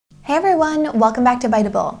Hey everyone, welcome back to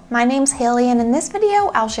Biteable. My name's Haley, and in this video,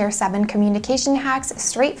 I'll share 7 communication hacks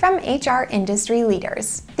straight from HR industry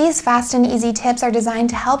leaders. These fast and easy tips are designed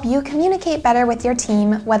to help you communicate better with your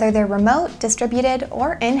team, whether they're remote, distributed,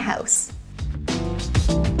 or in-house.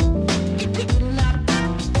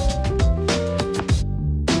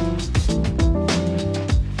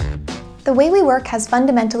 The way we work has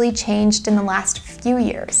fundamentally changed in the last few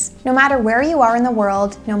years. No matter where you are in the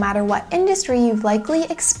world, no matter what industry, you've likely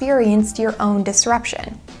experienced your own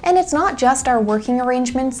disruption. And it's not just our working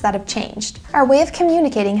arrangements that have changed. Our way of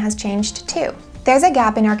communicating has changed too. There's a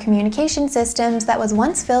gap in our communication systems that was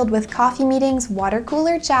once filled with coffee meetings, water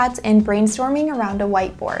cooler chats, and brainstorming around a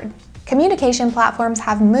whiteboard. Communication platforms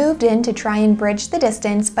have moved in to try and bridge the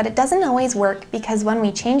distance, but it doesn't always work because when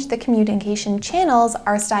we change the communication channels,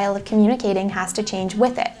 our style of communicating has to change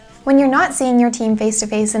with it. When you're not seeing your team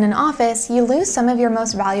face-to-face in an office, you lose some of your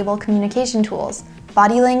most valuable communication tools.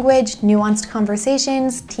 Body language, nuanced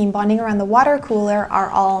conversations, team bonding around the water cooler are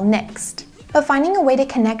all nixed. But finding a way to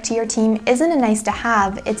connect to your team isn't a nice to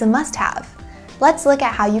have, it's a must-have. Let's look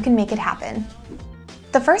at how you can make it happen.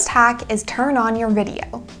 The first hack is turn on your video.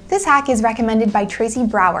 This hack is recommended by Tracy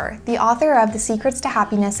Brower, the author of The Secrets to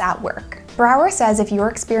Happiness at Work. Brower says if you're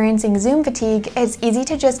experiencing Zoom fatigue, it's easy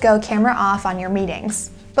to just go camera off on your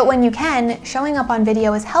meetings. But when you can, showing up on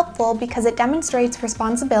video is helpful because it demonstrates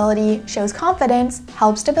responsibility, shows confidence,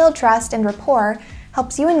 helps to build trust and rapport,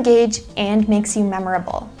 helps you engage, and makes you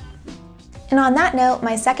memorable. And on that note,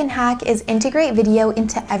 my second hack is integrate video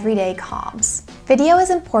into everyday comms. Video is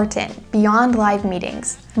important beyond live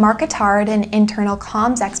meetings. Mark Attard, an internal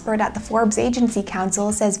comms expert at the Forbes Agency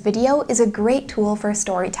Council, says video is a great tool for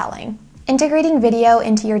storytelling. Integrating video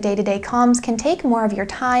into your day-to-day comms can take more of your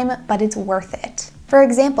time, but it's worth it. For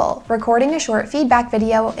example, recording a short feedback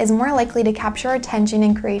video is more likely to capture attention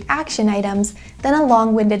and create action items than a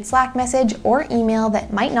long-winded Slack message or email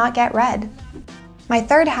that might not get read. My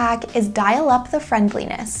third hack is dial up the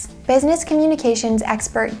friendliness. Business communications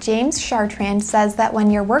expert James Chartrand says that when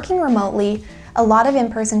you're working remotely, a lot of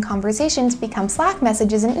in-person conversations become Slack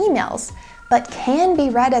messages and emails, but can be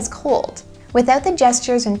read as cold. Without the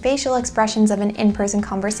gestures and facial expressions of an in-person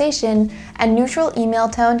conversation, a neutral email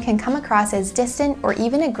tone can come across as distant or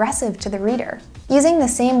even aggressive to the reader. Using the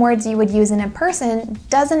same words you would use in person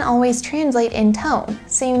doesn't always translate in tone,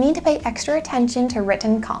 so you need to pay extra attention to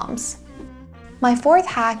written comms. My fourth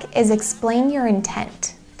hack is explain your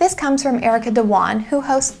intent. This comes from Erica Dewan, who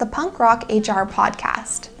hosts the Punk Rock HR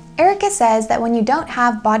podcast. Erica says that when you don't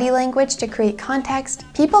have body language to create context,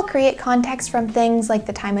 people create context from things like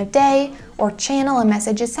the time of day or channel a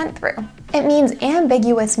message is sent through. It means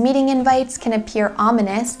ambiguous meeting invites can appear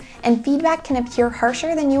ominous and feedback can appear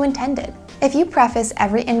harsher than you intended. If you preface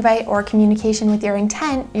every invite or communication with your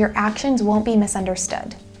intent, your actions won't be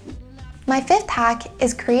misunderstood. My fifth hack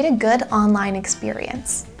is create a good online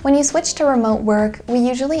experience. When you switch to remote work, we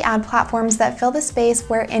usually add platforms that fill the space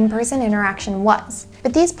where in-person interaction was.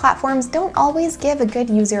 But these platforms don't always give a good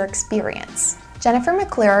user experience. Jennifer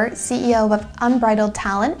McClure, CEO of Unbridled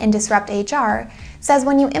Talent and Disrupt HR, says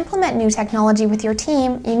when you implement new technology with your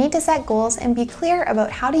team, you need to set goals and be clear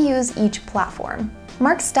about how to use each platform.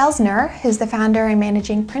 Mark Stelzner, who's the founder and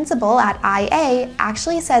managing principal at IA,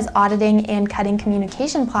 actually says auditing and cutting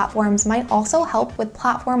communication platforms might also help with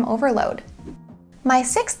platform overload. My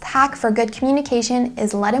sixth hack for good communication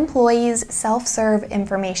is let employees self-serve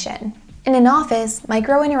information. In an office,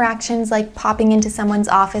 micro-interactions like popping into someone's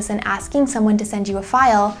office and asking someone to send you a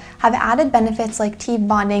file have added benefits like team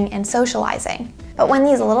bonding and socializing. But when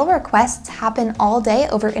these little requests happen all day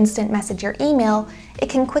over instant message or email,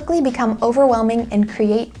 it can quickly become overwhelming and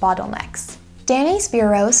create bottlenecks. Danny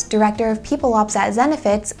Spiros, Director of People Ops at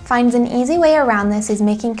Zenefits, finds an easy way around this is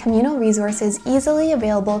making communal resources easily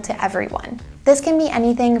available to everyone. This can be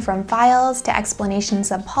anything from files to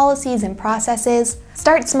explanations of policies and processes.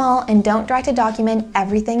 Start small and don't try to document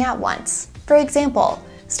everything at once. For example,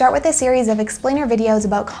 start with a series of explainer videos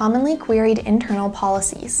about commonly queried internal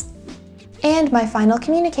policies. And my final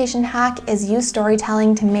communication hack is use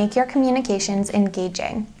storytelling to make your communications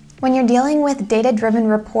engaging. When you're dealing with data-driven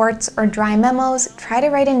reports or dry memos, try to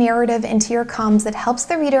write a narrative into your comms that helps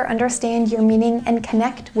the reader understand your meaning and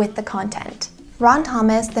connect with the content. Ron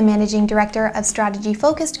Thomas, the managing director of Strategy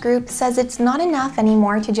Focused Group, says it's not enough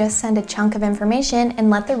anymore to just send a chunk of information and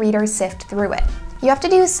let the reader sift through it. You have to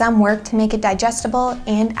do some work to make it digestible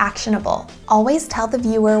and actionable. Always tell the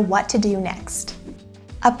viewer what to do next.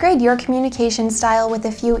 Upgrade your communication style with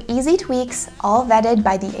a few easy tweaks, all vetted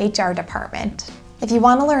by the HR department. If you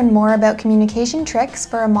want to learn more about communication tricks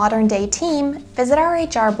for a modern-day team, visit our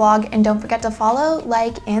HR blog and don't forget to follow,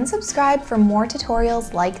 like, and subscribe for more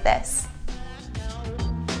tutorials like this.